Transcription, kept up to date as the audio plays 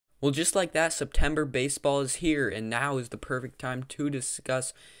Well, just like that, September baseball is here, and now is the perfect time to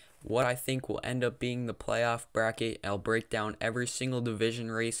discuss what I think will end up being the playoff bracket. I'll break down every single division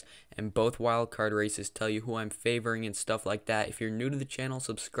race and both wildcard races, tell you who I'm favoring and stuff like that. If you're new to the channel,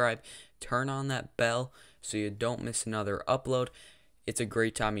 subscribe, turn on that bell so you don't miss another upload. It's a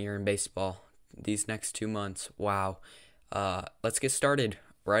great time of year in baseball. These next 2 months, wow. Let's get started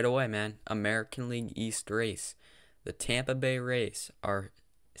right away, man. American League East race. The Tampa Bay Rays are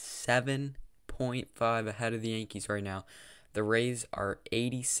 7.5 ahead of the Yankees right now. The Rays are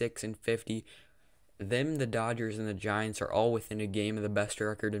 86 and 50. The Dodgers, and the Giants are all within a game of the best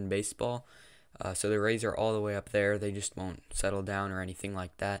record in baseball. So the Rays are all the way up there. They just won't settle down or anything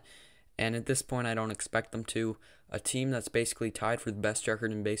like that. And at this point, I don't expect them to. A team that's basically tied for the best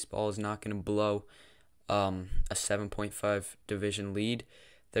record in baseball is not going to blow a 7.5 division lead.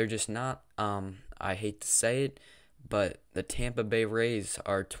 They're just not. I hate to say it, but the Tampa Bay Rays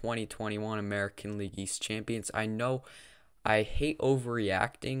are 2021 American League East champions. I know I hate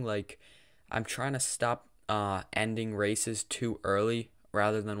overreacting. Like, I'm trying to stop ending races too early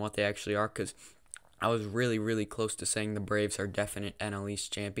rather than what they actually are, because I was really, really close to saying the Braves are definite NL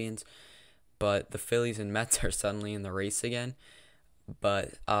East champions, but the Phillies and Mets are suddenly in the race again.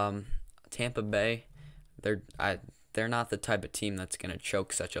 But Tampa Bay, they're not the type of team that's going to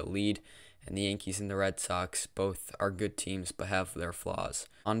choke such a lead. And the Yankees and the Red Sox both are good teams but have their flaws.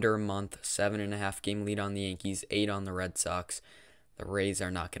 Under a month, 7.5 game lead on the Yankees, 8 on the Red Sox. The Rays are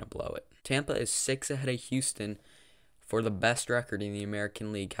not going to blow it. Tampa is 6 ahead of Houston for the best record in the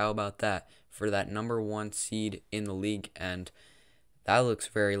American League. How about that? For that number 1 seed in the league. And that looks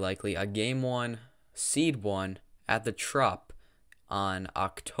very likely. A game 1, seed 1 at the Trop on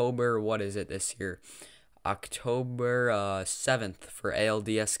October, what is it this year? October 7th for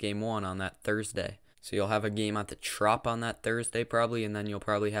ALDS Game 1 on that Thursday. So you'll have a game at the Trop on that Thursday probably, and then you'll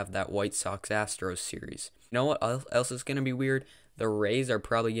probably have that White Sox-Astros series. You know what else is going to be weird? The Rays are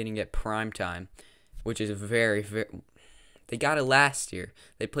probably going to get prime time, which is very, very... They got it last year.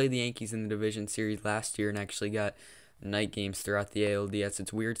 They played the Yankees in the division series last year and actually got night games throughout the ALDS.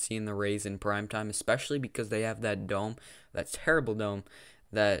 It's weird seeing the Rays in prime time, especially because they have that dome, that terrible dome,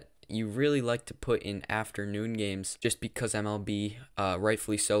 that you really like to put in afternoon games, just because MLB,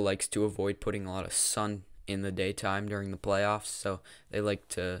 rightfully so, likes to avoid putting a lot of sun in the daytime during the playoffs. So they like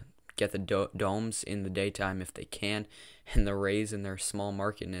to get the domes in the daytime if they can. And the Rays and their small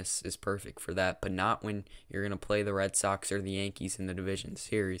marketness is perfect for that, but not when you're going to play the Red Sox or the Yankees in the division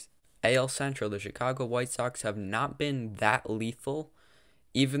series. AL Central, the Chicago White Sox have not been that lethal.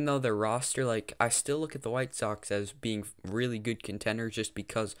 Even though their roster, like, I still look at the White Sox as being really good contenders just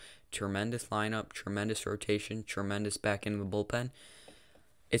because tremendous lineup, tremendous rotation, tremendous back end of the bullpen.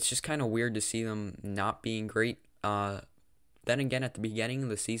 It's just kind of weird to see them not being great. Then again, at the beginning of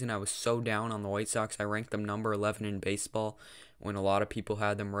the season, I was so down on the White Sox. I ranked them number 11 in baseball when a lot of people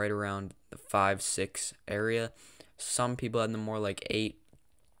had them right around the 5-6 area. Some people had them more like 8,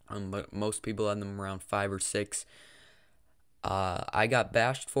 but most people had them around 5 or 6. I got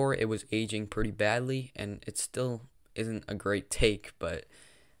bashed for it. It was aging pretty badly, and it still isn't a great take, but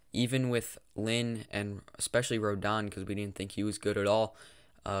even with Lynn and especially Rodon, because we didn't think he was good at all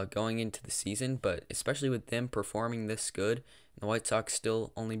going into the season, but especially with them performing this good, and the White Sox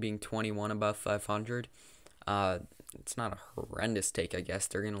still only being 21 above 500, it's not a horrendous take, I guess.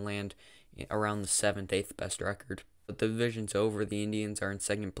 They're going to land around the 7th, 8th best record. But the division's over. The Indians are in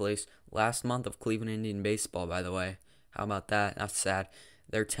second place. Last month of Cleveland Indian baseball, by the way. How about that? That's sad.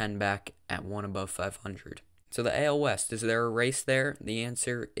 They're 10 back at 1 above 500. So the AL West, is there a race there? The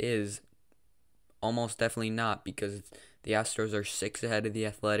answer is almost definitely not, because the Astros are 6 ahead of the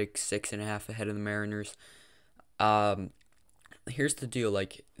Athletics, 6.5 ahead of the Mariners. Here's the deal.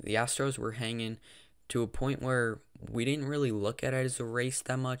 Like, the Astros were hanging to a point where we didn't really look at it as a race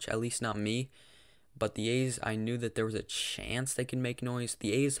that much, at least not me. But the A's, I knew that there was a chance they could make noise.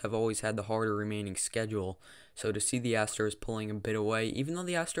 The A's have always had the harder remaining schedule. So to see the Astros pulling a bit away, even though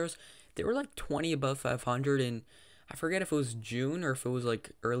the Astros, they were like 20 above 500 in, I forget if it was June or if it was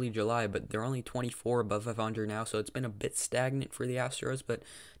like early July, but they're only 24 above 500 now. So it's been a bit stagnant for the Astros, but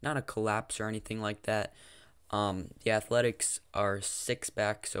not a collapse or anything like that. The Athletics are 6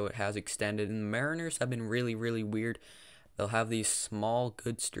 back, so it has extended. And the Mariners have been really, really weird. They'll have these small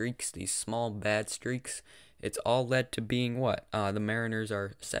good streaks, these small bad streaks. It's all led to being what? The Mariners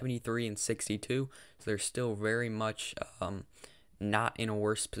are 73 and 62, so they're still very much not in a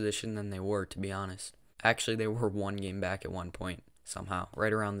worse position than they were, to be honest. Actually, they were 1 game back at one point, somehow,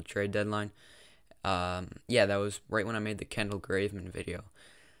 right around the trade deadline. Yeah, that was right when I made the Kendall Graveman video.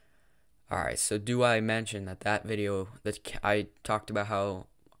 Alright, so do I mention that video, that I talked about how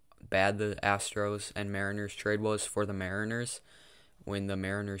bad the Astros and Mariners trade was for the Mariners when the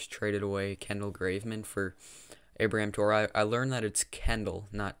Mariners traded away Kendall Graveman for Abraham Toro. I learned that it's Kendall,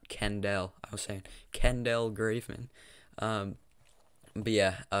 not Kendall. I was saying Kendall Graveman. But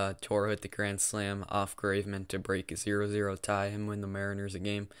yeah, Toro hit the grand slam off Graveman to break a 0-0 tie and win the Mariners a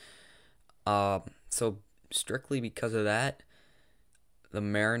game. So strictly because of that, the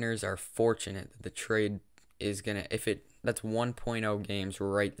Mariners are fortunate that the trade is gonna, that's 1.0 games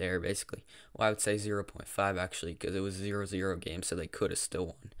right there basically. Well, I would say 0.5 actually, because it was 0-0 game, so they could have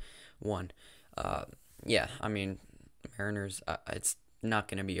still won. Yeah, I mean, Mariners, it's not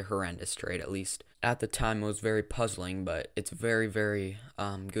going to be a horrendous trade, at least. At the time, it was very puzzling, but it's very, very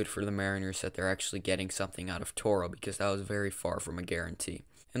good for the Mariners that they're actually getting something out of Toro, because that was very far from a guarantee.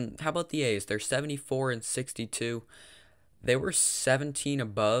 And how about the A's? They're 74-62. They were 17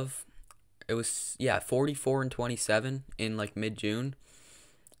 above. It was, 44-27 in like mid-June.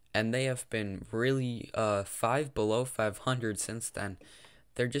 And they have been really 5 below 500 since then.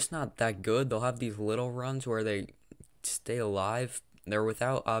 They're just not that good. They'll have these little runs where they stay alive. They're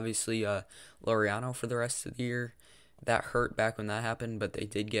without, obviously, Laureano for the rest of the year. That hurt back when that happened, but they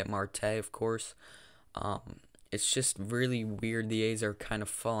did get Marte, of course. It's just really weird. The A's are kind of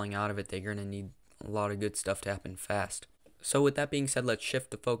falling out of it. They're going to need a lot of good stuff to happen fast. So with that being said, let's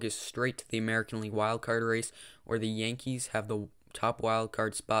shift the focus straight to the American League wildcard race, where the Yankees have the top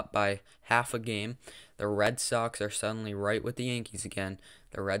wildcard spot by half a game. The Red Sox are suddenly right with the Yankees again.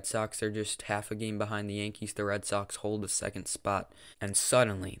 The Red Sox are just half a game behind the Yankees. The Red Sox hold the second spot. And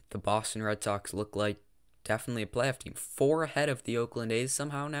suddenly, the Boston Red Sox look like definitely a playoff team. 4 ahead of the Oakland A's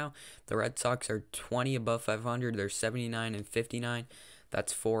somehow now. The Red Sox are 20 above 500. They're 79-59.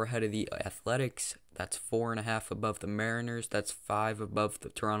 That's 4 ahead of the Athletics. That's 4.5 above the Mariners. That's 5 above the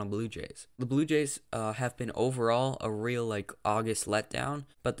Toronto Blue Jays. The Blue Jays have been overall a real August letdown,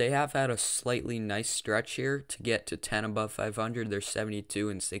 but they have had a slightly nice stretch here to get to 10 above 500. They're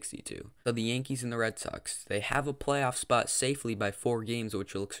 72-62. So the Yankees and the Red Sox, they have a playoff spot safely by 4 games,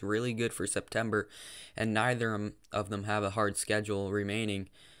 which looks really good for September, and neither of them have a hard schedule remaining,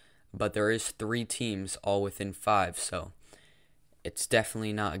 but there is 3 teams all within 5, so it's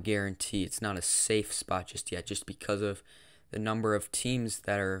definitely not a guarantee. It's not a safe spot just yet, just because of the number of teams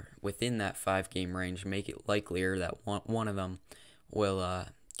that are within that 5-game range make it likelier that one of them will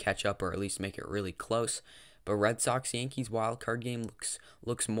catch up, or at least make it really close. But Red Sox-Yankees wildcard game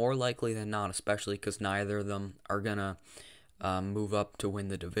looks more likely than not, especially because neither of them are going to move up to win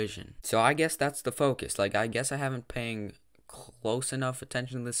the division. So I guess that's the focus. I guess I haven't paying close enough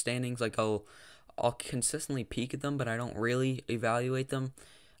attention to the standings. I'll consistently peek at them, but I don't really evaluate them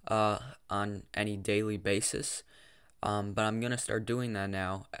on any daily basis. But I'm going to start doing that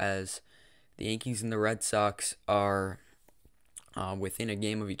now, as the Yankees and the Red Sox are within a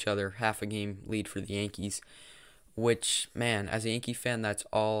game of each other, half a game lead for the Yankees, which, man, as a Yankee fan, that's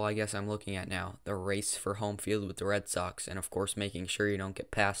all I guess I'm looking at now. The race for home field with the Red Sox, and of course making sure you don't get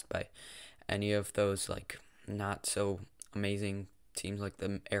passed by any of those not so amazing teams like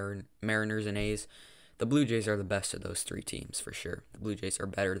the Mariners and A's. The Blue Jays are the best of those 3 teams for sure. The Blue Jays are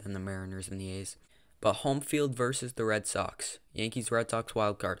better than the Mariners and the A's. But home field versus the Red Sox, Yankees Red Sox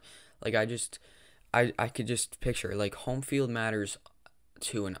wild card. I could just picture home field matters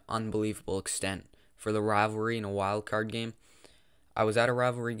to an unbelievable extent for the rivalry in a wild card game. I was at a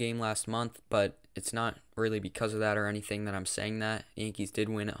rivalry game last month, but it's not really because of that or anything that I'm saying that. The Yankees did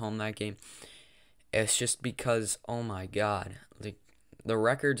win at home that game. It's just because, oh my God, the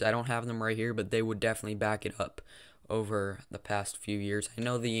records, I don't have them right here, but they would definitely back it up over the past few years. I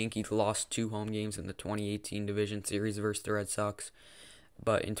know the Yankees lost 2 home games in the 2018 Division Series versus the Red Sox,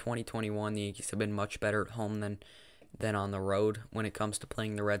 but in 2021, the Yankees have been much better at home than on the road when it comes to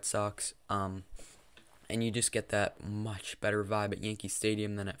playing the Red Sox. And you just get that much better vibe at Yankee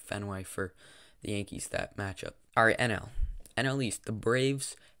Stadium than at Fenway for the Yankees, that matchup. All right, NL East, the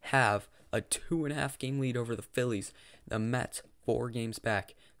Braves have a 2.5 game lead over the Phillies. The Mets, 4 games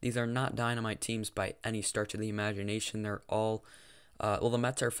back. These are not dynamite teams by any stretch of the imagination. They're all, the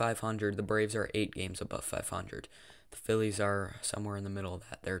Mets are 500. The Braves are 8 games above 500. The Phillies are somewhere in the middle of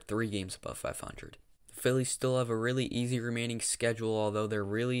that. They're 3 games above 500. The Phillies still have a really easy remaining schedule, although they're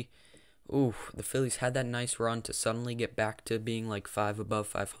really, the Phillies had that nice run to suddenly get back to being 5 above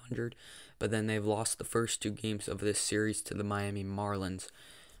 500, but then they've lost the first 2 games of this series to the Miami Marlins,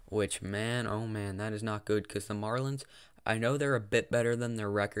 which, man, oh man, that is not good, because the Marlins, I know they're a bit better than their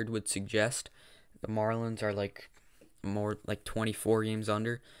record would suggest. The Marlins are more 24 games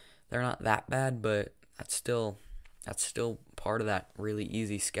under. They're not that bad, but that's still part of that really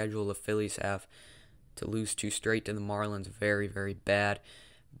easy schedule the Phillies have. To lose 2 straight to the Marlins, very, very bad.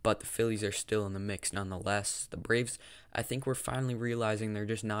 but the Phillies are still in the mix nonetheless. The Braves, I think we're finally realizing they're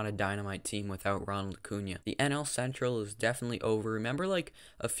just not a dynamite team without Ronald Acuna. The NL Central is definitely over. Remember like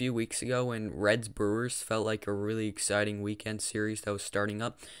a few weeks ago when Reds Brewers felt like a really exciting weekend series that was starting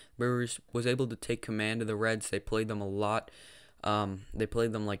up? Brewers was able to take command of the Reds. They played them a lot. They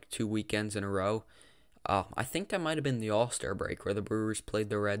played them like 2 weekends in a row. I think that might have been the All-Star break where the Brewers played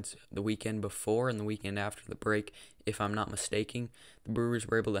the Reds the weekend before and the weekend after the break, if I'm not mistaken. The Brewers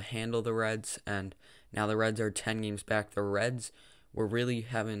were able to handle the Reds, and now the Reds are 10 games back. The Reds were really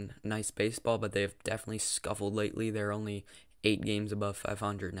having nice baseball, but they've definitely scuffled lately. They're only 8 games above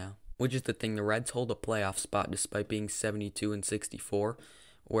 500 now, which is the thing. The Reds hold a playoff spot despite being 72 and 64,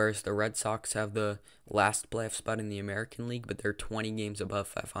 whereas the Red Sox have the last playoff spot in the American League, but they're 20 games above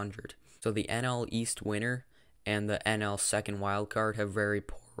 500. So the NL East winner and the NL second wild card have very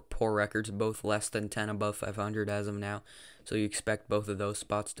poor records, both less than 10 above 500 as of now. So you expect both of those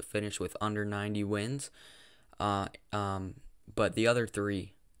spots to finish with under 90 wins. But the other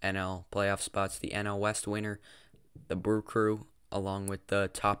 3 NL playoff spots, the NL West winner, the Brew Crew, along with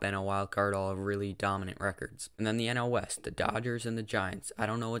the top NL wild card, all have really dominant records. And then the NL West, the Dodgers and the Giants. I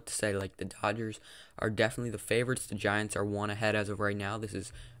don't know what to say. Like, the Dodgers are definitely the favorites. The Giants are 1 ahead as of right now. This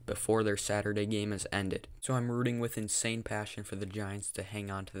is before their Saturday game has ended. So I'm rooting with insane passion for the Giants to hang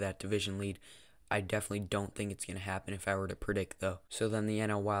on to that division lead. I definitely don't think it's going to happen if I were to predict, though. So then the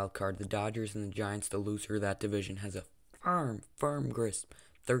NL wild card, the Dodgers and the Giants, the loser of that division, has a firm grasp,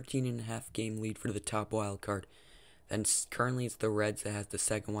 13.5 game lead for the top wild card. Then currently it's the Reds that has the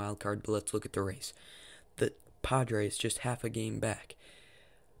second wild card, but let's look at the race. The Padres just half a game back.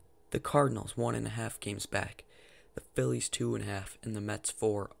 The Cardinals 1.5 games back. The Phillies 2.5 and the Mets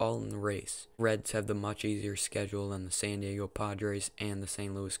 4, all in the race. Reds have the much easier schedule than the San Diego Padres and the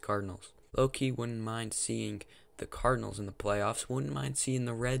St. Louis Cardinals. Low-key wouldn't mind seeing the Cardinals in the playoffs. Wouldn't mind seeing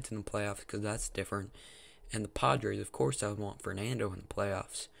the Reds in the playoffs because that's different. And the Padres, of course, I would want Fernando in the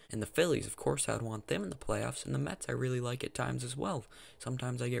playoffs. And the Phillies, of course, I would want them in the playoffs. And the Mets, I really like at times as well.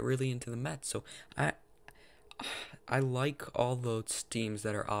 Sometimes I get really into the Mets. So I like all those teams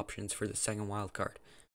that are options for the second wild card.